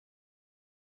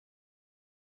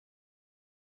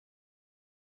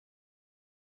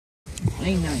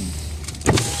99.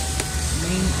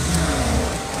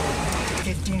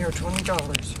 15 or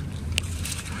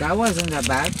 $20. That wasn't that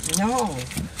bad. No.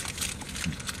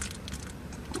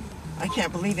 I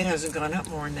can't believe it hasn't gone up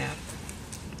more than that.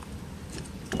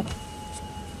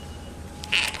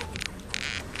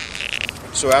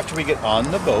 So after we get on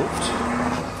the boat,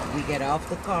 We get off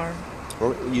the car.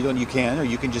 or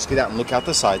you can just get out and look out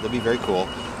the side. That'll be very cool.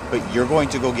 But you're going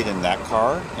to go get in that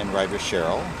car and ride with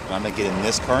Cheryl, and I'm going to get in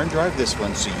this car and drive this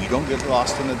one, so you don't get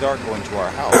lost in the dark going to our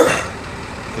house,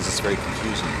 because it's very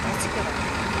confusing. That's a good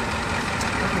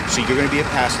idea. So you're going to be a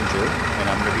passenger, and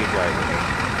I'm going to be a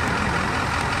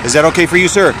driver. Is that okay for you,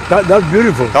 sir? That's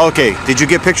beautiful. Okay. Did you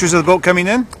get pictures of the boat coming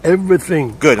in?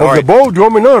 Everything. Good. Of All the right. boat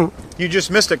coming on. You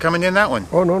just missed it coming in that one.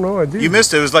 Oh, no, I did. You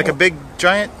missed it. It was like a big,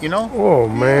 giant, you know? Oh,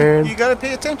 man. You got to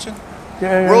pay attention.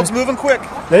 Yeah. World's moving quick.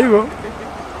 There you go.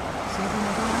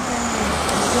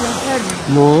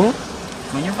 No,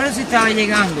 Coño, pero si estaba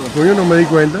llegando. pues yo no me di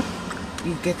cuenta.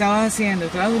 ¿Y qué estabas haciendo?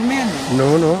 ¿Estabas durmiendo?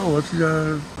 No, what's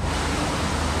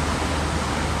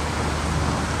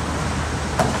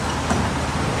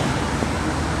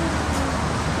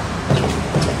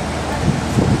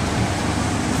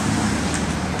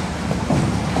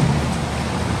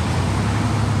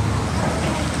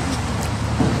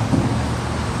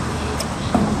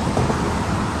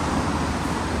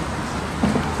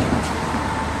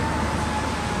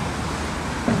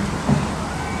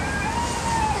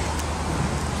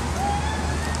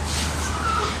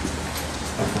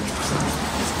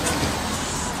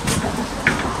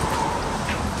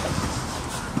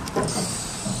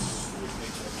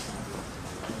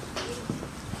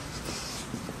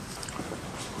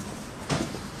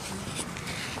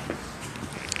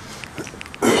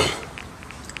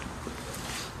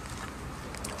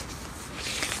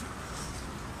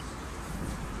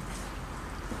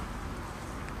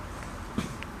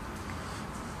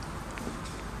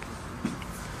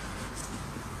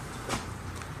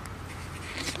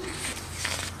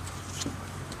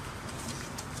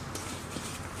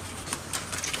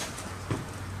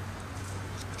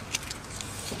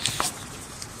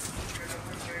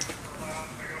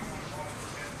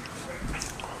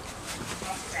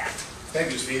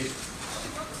Thank you, Steve.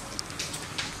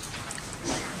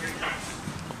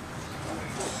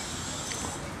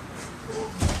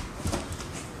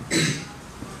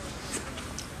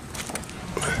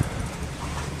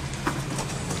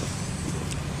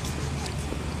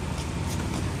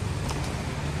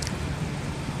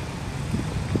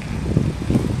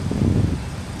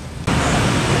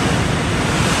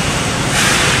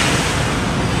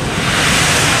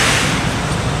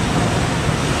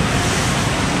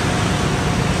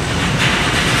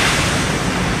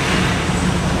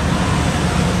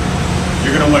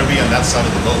 You're going to want to be on that side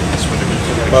of the boat. That's where they're going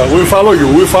to We'll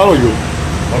follow you.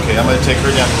 Okay, I'm going to take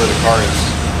her down to where the car is.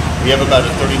 We have about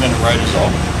a 30-minute ride is all.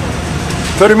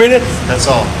 30 minutes? That's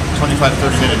all. 25,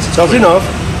 30 minutes. It's That's quick. enough.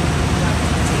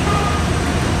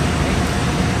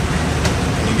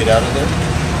 Can you get out of there?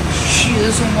 She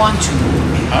doesn't want to.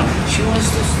 Huh? She wants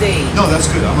to stay. No, that's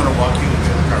good. I'm going to walk you to the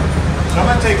other car. So I'm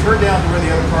going to take her down to where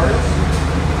the other car is.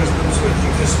 Because it's good. You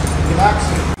just relax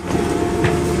it.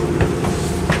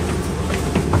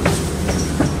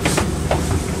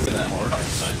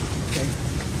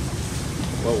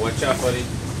 Well, watch out, buddy.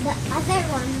 The other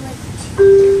one was...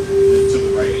 To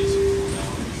the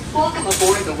right. Welcome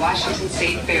aboard the Washington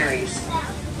State Ferries.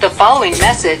 The following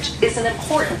message is an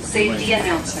important safety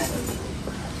announcement.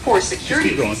 For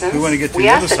security reasons, We want to get to we the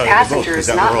other ask that side of the boat passengers because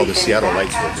that's not where all the leave any Seattle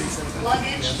lights will backpacks, be.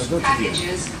 luggage,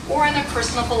 packages, or other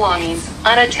personal belongings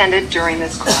unattended during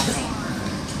this crossing.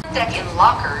 Deck in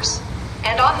lockers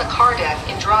and on the car deck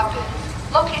in drop-in,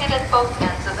 located at both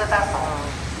ends of the vessel.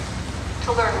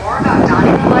 To learn more about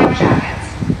donning the life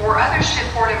jackets or other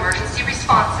shipboard emergency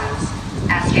responses,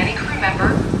 ask any crew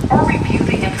member or review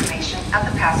the information at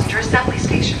the passenger assembly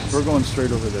stations. We're going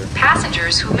straight over there.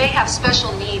 Passengers who may have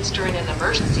special needs during an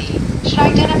emergency should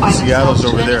identify Seattle's themselves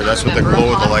over to any there. That's what the crew glow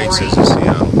member of the upon lights is boarding. in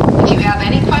Seattle. If you have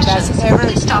any questions,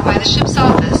 please stop by the ship's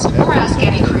office or ask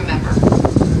any crew member.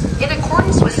 In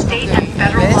accordance with state and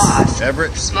federal laws,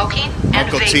 Everett, smoking and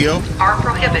Uncle vaping Tio, are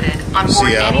prohibited on board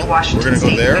Seattle. any Washington We're going to go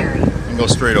State there ferry. and go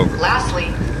straight over. Lastly,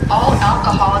 all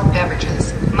alcoholic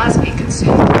beverages must be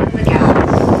consumed in the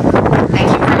gallons. Thank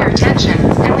you for your attention,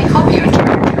 and we hope you enjoy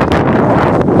your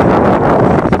trip.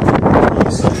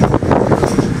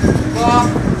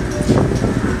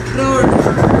 Lord.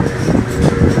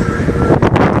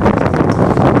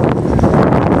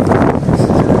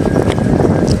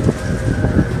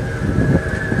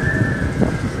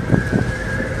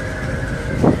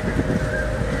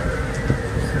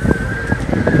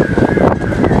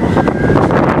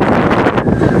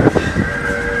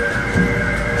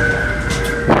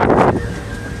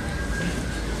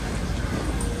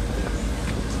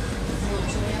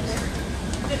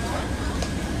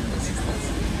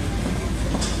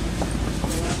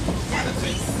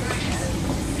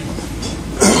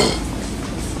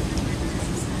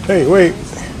 Hey, wait.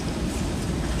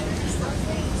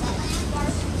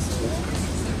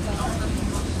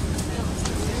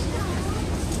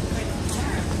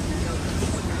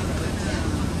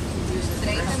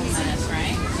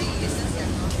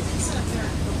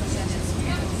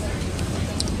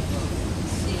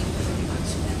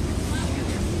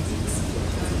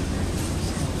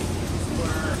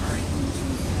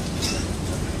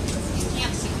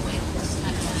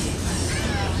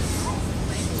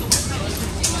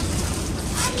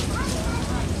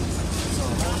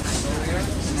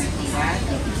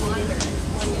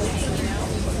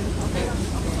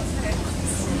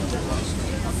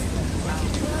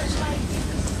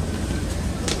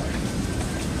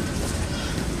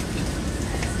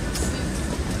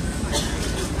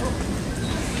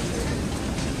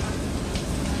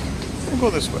 We'll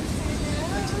go this way.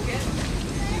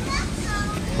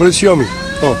 What does she owe me?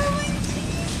 Oh.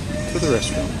 To the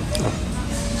restroom.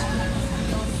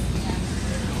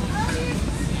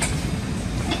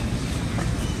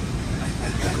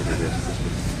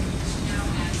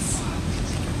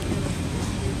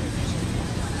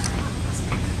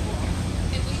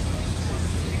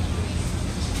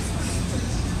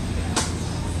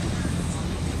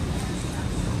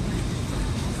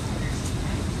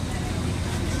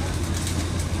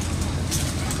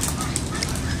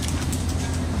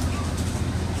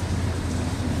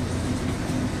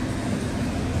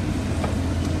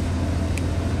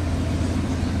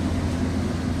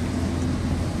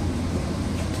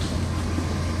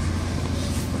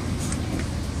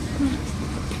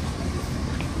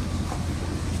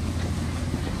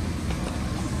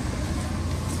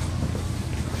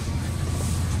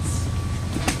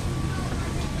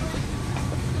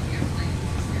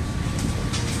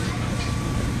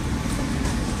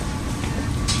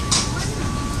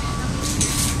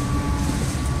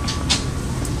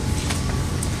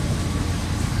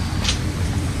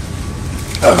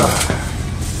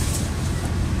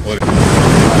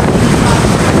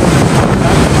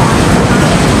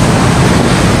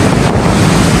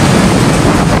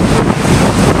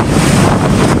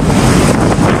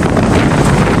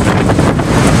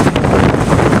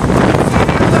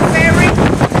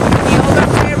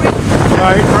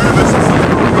 Right in front of us is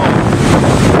where we're going.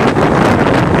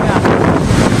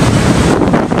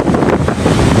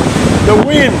 The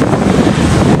wind.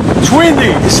 It's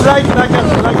windy. It's like a.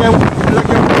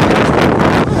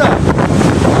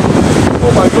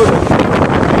 Oh my goodness.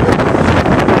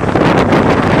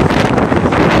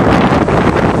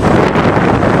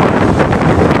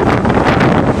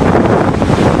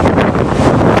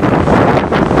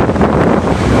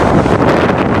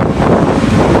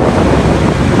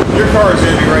 Your car is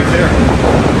going to be right there.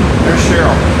 There's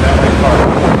Cheryl, that white car.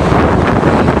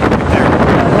 There.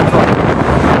 That's right.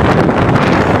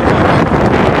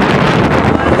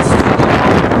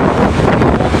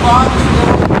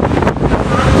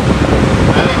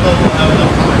 I think we'll have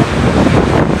enough time.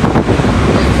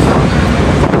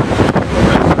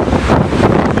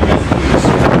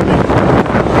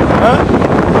 Huh?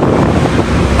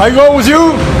 I go with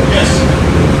you? Yes.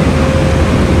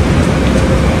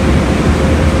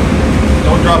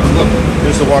 Don't drop it. Look,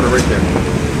 there's the water right there.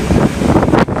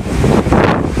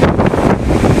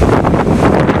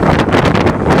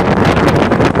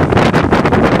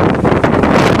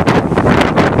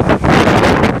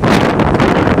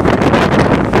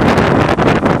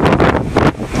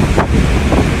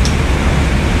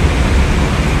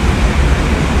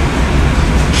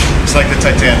 It's like the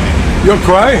Titanic. You're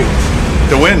crying.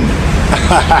 The wind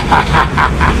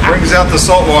brings out the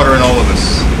salt water in all of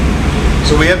us.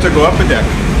 So we have to go up a deck.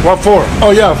 What for?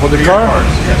 Oh yeah, for the For your car? cars,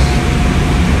 yes.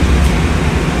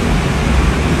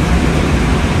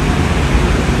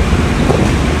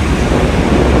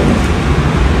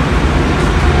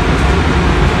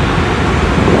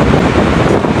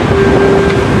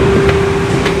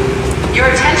 Your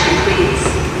attention, please.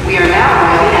 We are now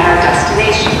arriving at our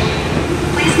destination.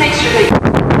 Please make sure that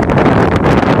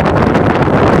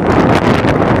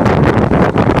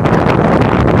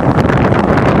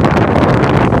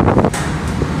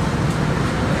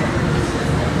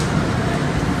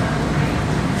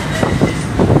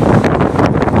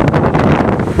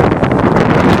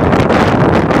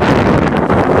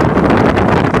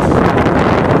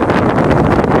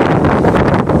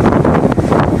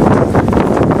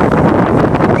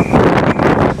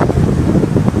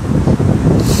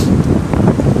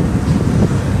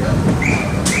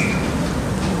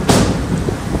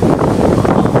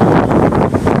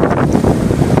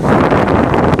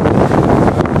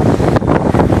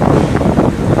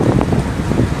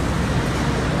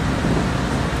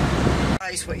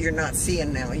not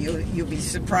seeing now. You'll be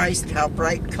surprised at how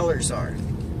bright colors are.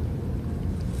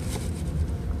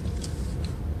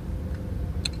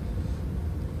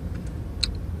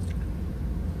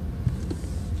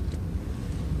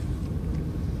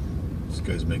 These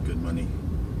guys make good money.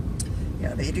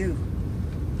 Yeah, they do.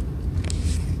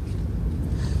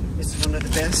 It's one of the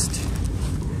best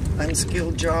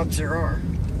unskilled jobs there are.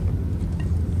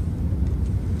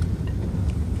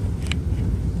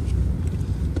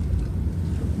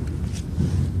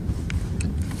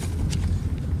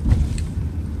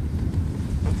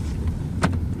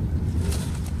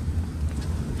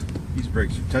 These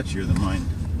brakes are touchier than mine.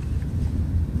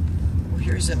 Well,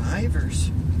 here's an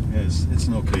Ivers. Yes, it's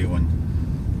an okay one.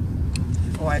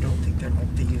 Oh, I don't think they're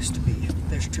like they used to be.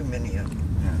 There's too many of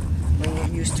them. Yeah.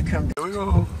 When they used to come to... Here we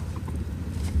go.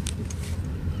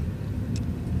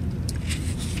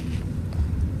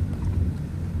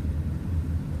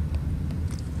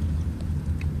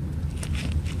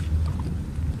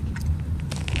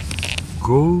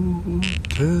 Go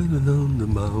telling on the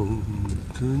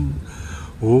mountain,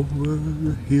 over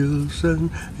the hills and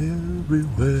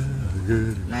everywhere.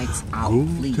 Lights out, Go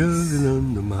please. telling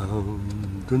on the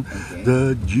mountain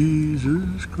that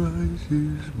Jesus Christ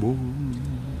is born.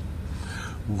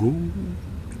 Go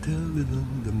telling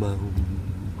on the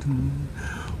mountain,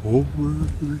 over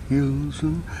the hills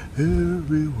and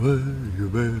everywhere. You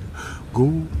better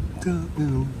go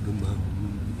telling on the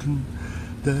mountain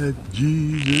that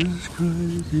Jesus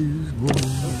Christ is born.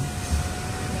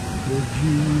 That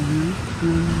Jesus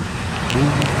Christ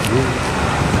is born.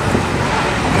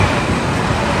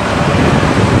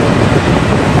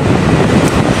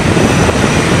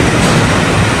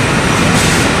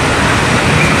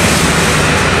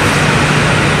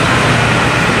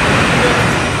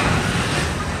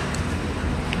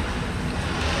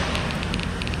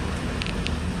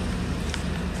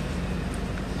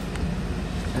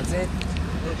 That's it.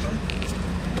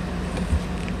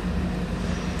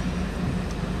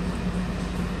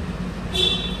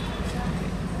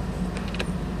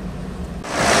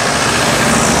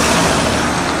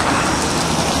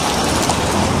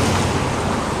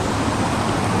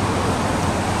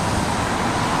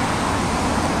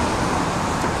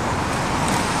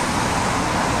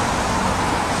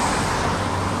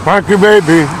 Marky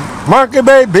baby, Marky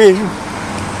baby.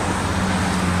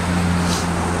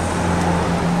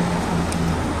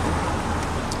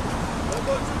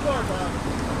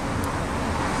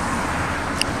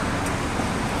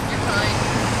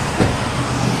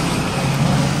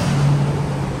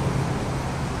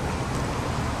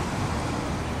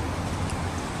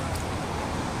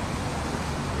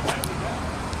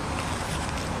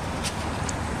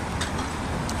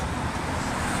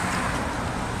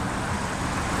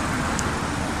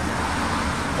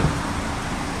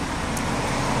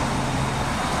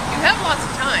 You have lots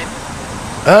of time.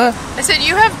 Huh? I said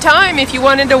you have time if you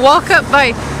wanted to walk up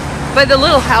by the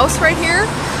little house right here.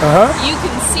 Uh-huh. You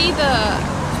can see the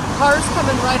cars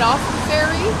coming right off the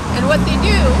ferry, and what they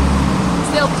do is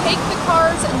they'll take the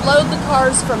cars and load the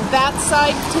cars from that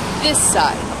side to this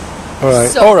side. All right.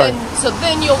 So All right.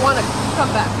 then you'll want to come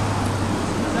back